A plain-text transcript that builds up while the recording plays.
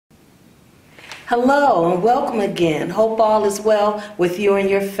Hello and welcome again. Hope all is well with you and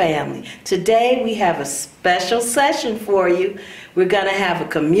your family. Today we have a special session for you. We're going to have a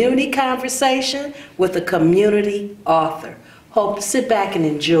community conversation with a community author. Hope to sit back and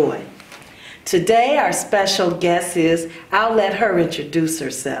enjoy. Today our special guest is, I'll let her introduce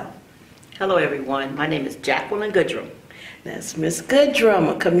herself. Hello everyone, my name is Jacqueline Goodrum. That's Miss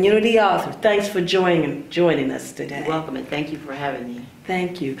Goodrum, a community author. Thanks for joining us today. You're welcome and thank you for having me.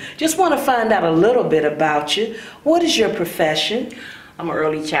 Thank you. Just want to find out a little bit about you. What is your profession? I'm an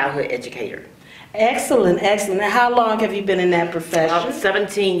early childhood educator. Excellent, excellent. And how long have you been in that profession? About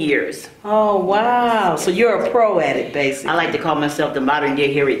 17 years. Oh, wow. So you're a pro at it, basically. I like to call myself the modern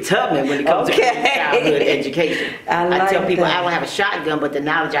day Harriet Tubman when it comes to early childhood education. I tell people that. I don't have a shotgun, but the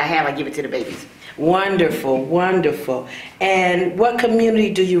knowledge I have, I give it to the babies. Wonderful, wonderful. And what community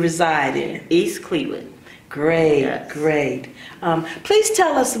do you reside in? East Cleveland. Great, Yes. great. Please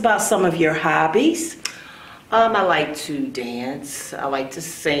tell us about some of your hobbies. I like to dance, I like to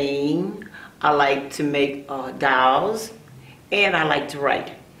sing, I like to make dolls, and I like to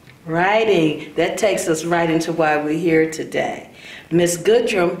write. Writing, that takes us right into why we're here today. Miss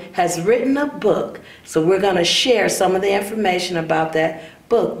Goodrum has written a book, so we're going to share some of the information about that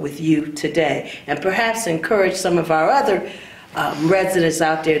book with you today, and perhaps encourage some of our other residents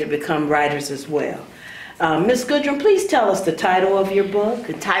out there to become writers as well. Miss Goodrum, please tell us the title of your book.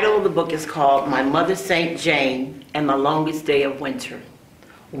 The title of the book is called My Mother St. Jane and the Longest Day of Winter.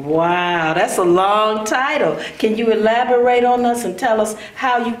 Wow, that's a long title. Can you elaborate on us and tell us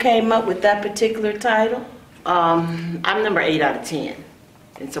how you came up with that particular title? I'm number 8 out of 10.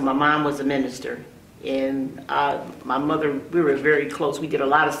 And so my mom was a minister. And my mother, we were very close. We did a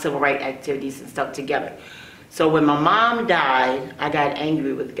lot of civil rights activities and stuff together. So when my mom died, I got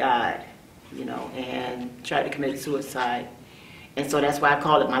angry with God, you know, and tried to commit suicide. And so that's why I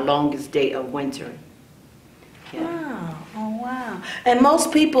call it My Longest Day of Winter. Yeah. Wow, oh wow. And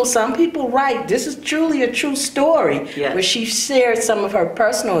most people, some people write, this is truly a true story, Yes. where she shared some of her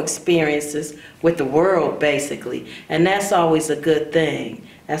personal experiences with the world, basically. And that's always a good thing.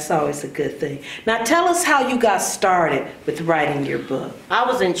 That's always a good thing. Now tell us how you got started with writing your book. I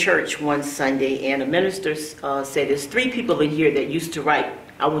was in church one Sunday and a minister said, there's 3 people in here that used to write.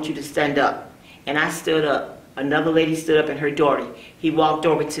 I want you to stand up. And I stood up. Another lady stood up and her daughter. He walked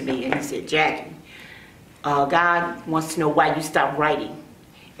over to me and he said, Jackie, God wants to know why you stopped writing.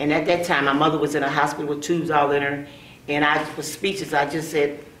 And at that time, my mother was in a hospital with tubes all in her, and I was speechless. I just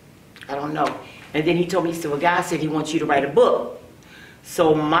said, I don't know. And then he told me, he said, well, God said he wants you to write a book.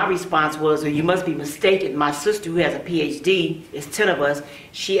 So my response was, well, you must be mistaken. My sister, who has a PhD, there's 10 of us,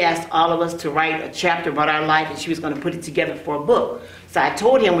 she asked all of us to write a chapter about our life, and she was going to put it together for a book. So I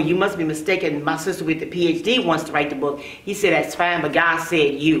told him, well, you must be mistaken. My sister with the PhD wants to write the book. He said, that's fine, but God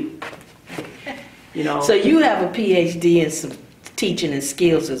said you. You know. So you have a PhD in some teaching and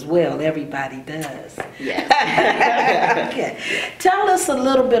skills as well. Everybody does. Yeah. Okay. Tell us a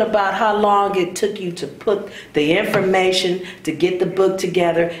little bit about how long it took you to put the information, to get the book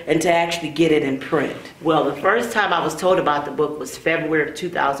together, and to actually get it in print. Well, the first time I was told about the book was February of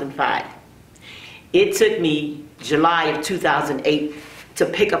 2005. It took me July of 2008 to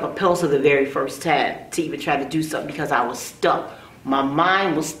pick up a pencil the very first time to even try to do something because I was stuck. My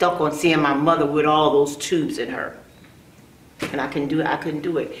mind was stuck on seeing my mother with all those tubes in her. And I couldn't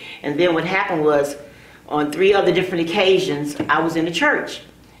do it. And then what happened was, on 3 other different occasions, I was in the church.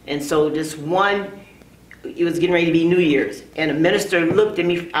 And so this one, it was getting ready to be New Year's. And a minister looked at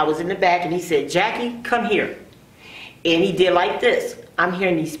me, I was in the back, and he said, Jackie, come here. And he did like this. I'm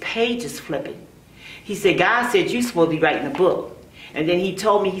hearing these pages flipping. He said, God said you're supposed to be writing a book. And then he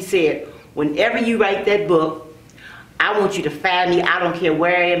told me, he said, whenever you write that book, I want you to find me. I don't care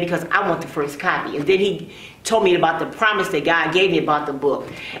where I am because I want the first copy. And then he told me about the promise that God gave me about the book.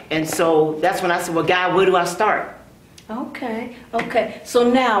 And so that's when I said, well, God, where do I start? Okay, okay. So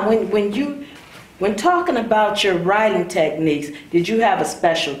now, when talking about your writing techniques, did you have a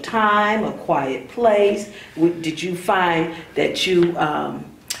special time, a quiet place? Did you find that you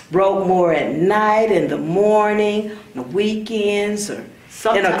wrote more at night, in the morning, on the weekends, or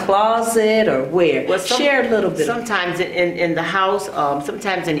in a closet, or where? Well, share a little bit. Sometimes in the house,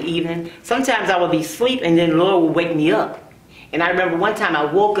 sometimes in the evening. Sometimes I would be asleep and then the Lord would wake me up. And I remember one time I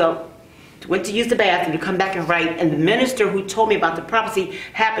woke up, went to use the bathroom to come back and write, and the minister who told me about the prophecy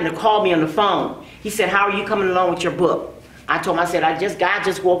happened to call me on the phone. He said, how are you coming along with your book? I told him, I said, God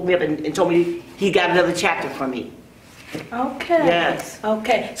just woke me up and told me he got another chapter for me. Okay. Yes.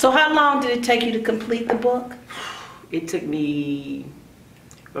 Okay. So how long did it take you to complete the book? It took me,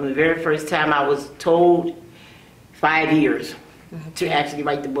 from the very first time I was told, 5 years. to actually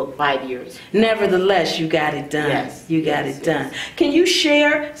write the book, 5 years. Nevertheless, you got it done. Yes. You got it done. Can you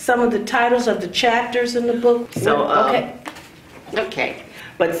share some of the titles of the chapters in the book? So, okay. Okay.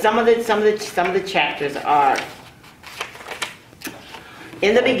 But some of the chapters are: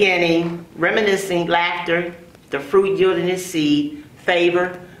 in the beginning, reminiscing, laughter, the fruit yielding its seed,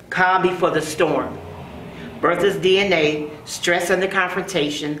 favor, calm before the storm, Bertha's DNA, stress under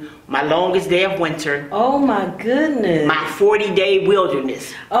confrontation, my longest day of winter. Oh my goodness. My 40-day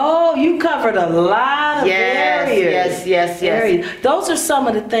wilderness. Oh, you covered a lot of areas. Yes. Those are some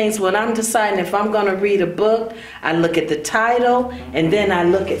of the things when I'm deciding if I'm going to read a book, I look at the title and then I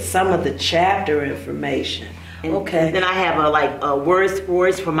look at some of the chapter information. Okay. Then I have words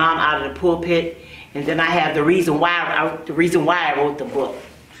for Mom out of the pulpit, and then I have the reason why I wrote the book.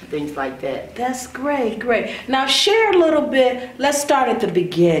 Things like that. That's great. Now share a little bit. Let's start at the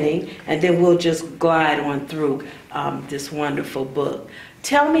beginning, and then we'll just glide on through this wonderful book.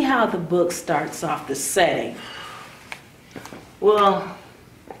 Tell me how the book starts off, the setting. Well,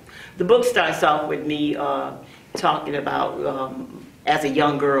 the book starts off with me talking about, as a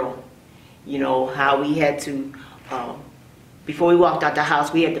young girl, you know, how we had to, before we walked out the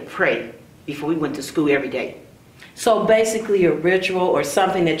house, we had to pray before we went to school every day. So basically a ritual or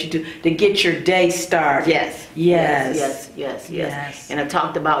something that you do to get your day started. Yes. And I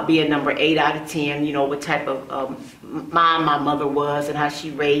talked about being number 8 out of 10, you know, what type of mom my mother was and how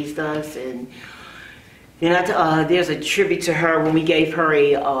she raised us. And then there's a tribute to her when we gave her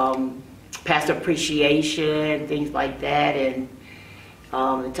a pastor appreciation, things like that. And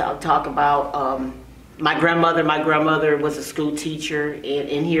talk about my grandmother was a school teacher, and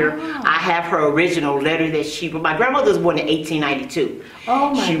in here I have her original letter that she wrote. My grandmother was born in 1892.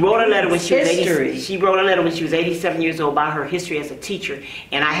 Oh my! She wrote a letter when she was history. She wrote a letter when she was 87 years old about her history as a teacher,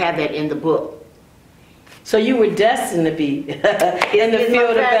 and I have that in the book. So you were destined to be in the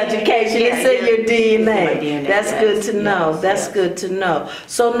field of education. It's in your DNA. That's good to know. That's good to know.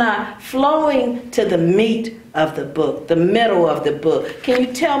 So now, flowing to the meat of the book, the middle of the book, can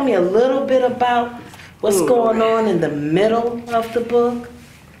you tell me a little bit about what's going on in the middle of the book?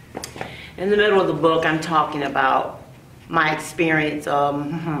 In the middle of the book, I'm talking about my experience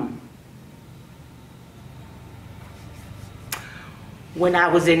when I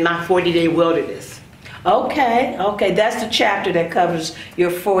was in my 40-day wilderness. Okay, that's the chapter that covers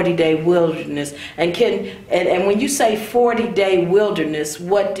your 40-day wilderness. And when you say 40-day wilderness,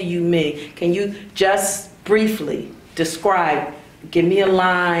 what do you mean? Can you just briefly describe, give me a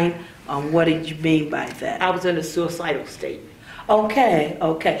line on what did you mean by that? I was in a suicidal state. Okay.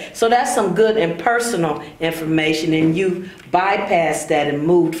 So that's some good and personal information, and you bypassed that and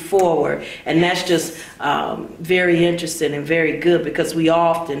moved forward. And that's just very interesting and very good, because we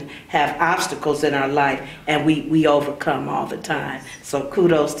often have obstacles in our life and we overcome all the time. So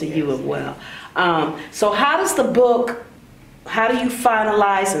kudos to you as well. So how do you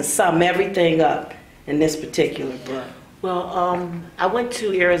finalize and sum everything up in this particular book? Well, I went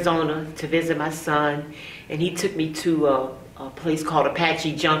to Arizona to visit my son, and he took me to a place called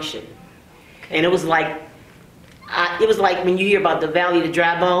Apache Junction, and it was like when you hear about the Valley of the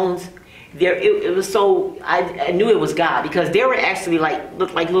Dry Bones. It was so I knew it was God, because there were actually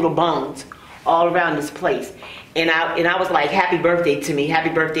looked like little bones all around this place, and I was like, happy birthday to me, happy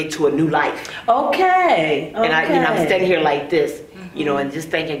birthday to a new life. Okay. And I'm standing here like this, you know, and just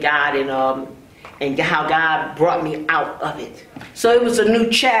thanking God and how God brought me out of it. So it was a new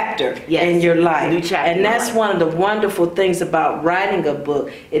chapter in your life. New chapter. And that's one of the wonderful things about writing a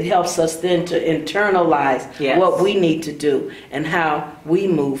book. It helps us then to internalize what we need to do and how we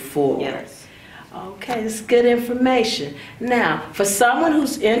move forward. Yes. Okay, that's good information. Now, for someone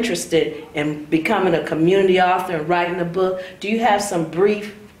who's interested in becoming a community author and writing a book, do you have some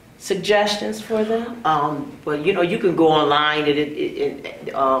brief suggestions for them? Well, you know, you can go online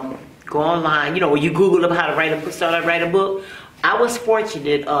go online, you know, when you Google up how to start to write a book. I was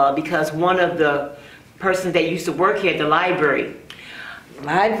fortunate because one of the persons that used to work here at the library,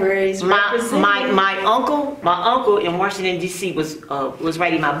 my uncle in Washington D.C. was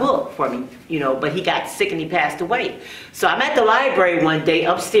writing my book for me, you know, but he got sick and he passed away. So I'm at the library one day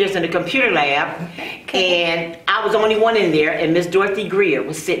upstairs in the computer lab, and I was the only one in there, and Miss Dorothy Greer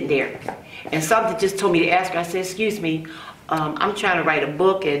was sitting there, and something just told me to ask her. I said, excuse me, I'm trying to write a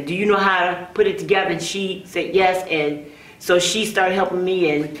book, and do you know how to put it together? And she said yes, and so she started helping me,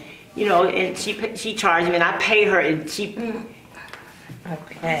 and you know, and she charged me, and I paid her, and she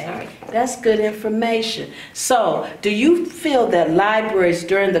Okay, that's good information. So, do you feel that libraries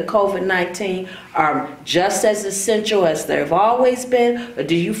during the COVID-19 are just as essential as they've always been, or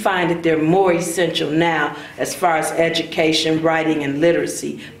do you find that they're more essential now as far as education, writing, and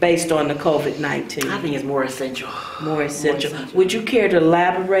literacy based on the COVID-19? I think it's more essential. More essential. Would you care to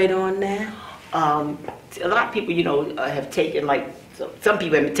elaborate on that? A lot of people, have taken, some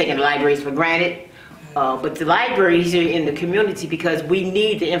people have been taking the libraries for granted. But the libraries are in the community because we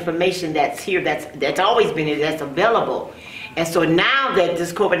need the information that's here, that's always been here, that's available. And so now that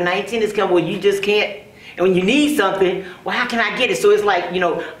this COVID-19 is coming, well, you just can't, and when you need something, well, how can I get it? So it's like,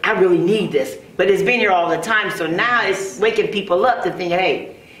 I really need this. But it's been here all the time, so now it's waking people up to think,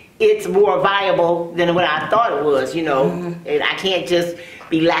 hey, it's more viable than what I thought it was, And I can't just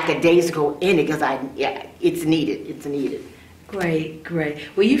be lackadaisical in it because it's needed, it's needed. Great, great.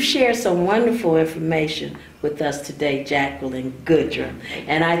 Well, you've shared some wonderful information with us today, Jacqueline Goodrum.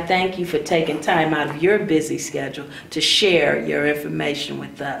 And I thank you for taking time out of your busy schedule to share your information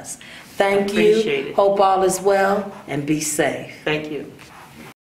with us. Thank you. Appreciate it. Hope all is well and be safe. Thank you.